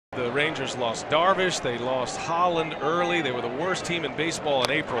The Rangers lost Darvish, they lost Holland early. They were the worst team in baseball in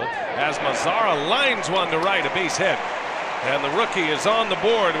April. As Mazara lines one to right, a base hit. And the rookie is on the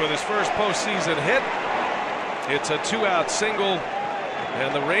board with his first postseason hit. It's a 2-out single.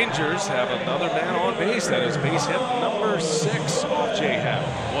 And the Rangers have another man on base. That is base hit number 6 off Jay Happ.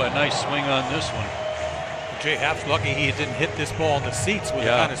 Boy, a nice swing on this one. Jay Happ's lucky he didn't hit this ball in the seats with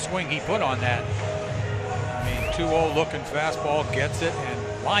the kind of swing he put on that. I mean, 2-0 looking fastball, gets it and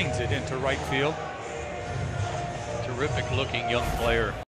lines it into right field. Terrific looking young player.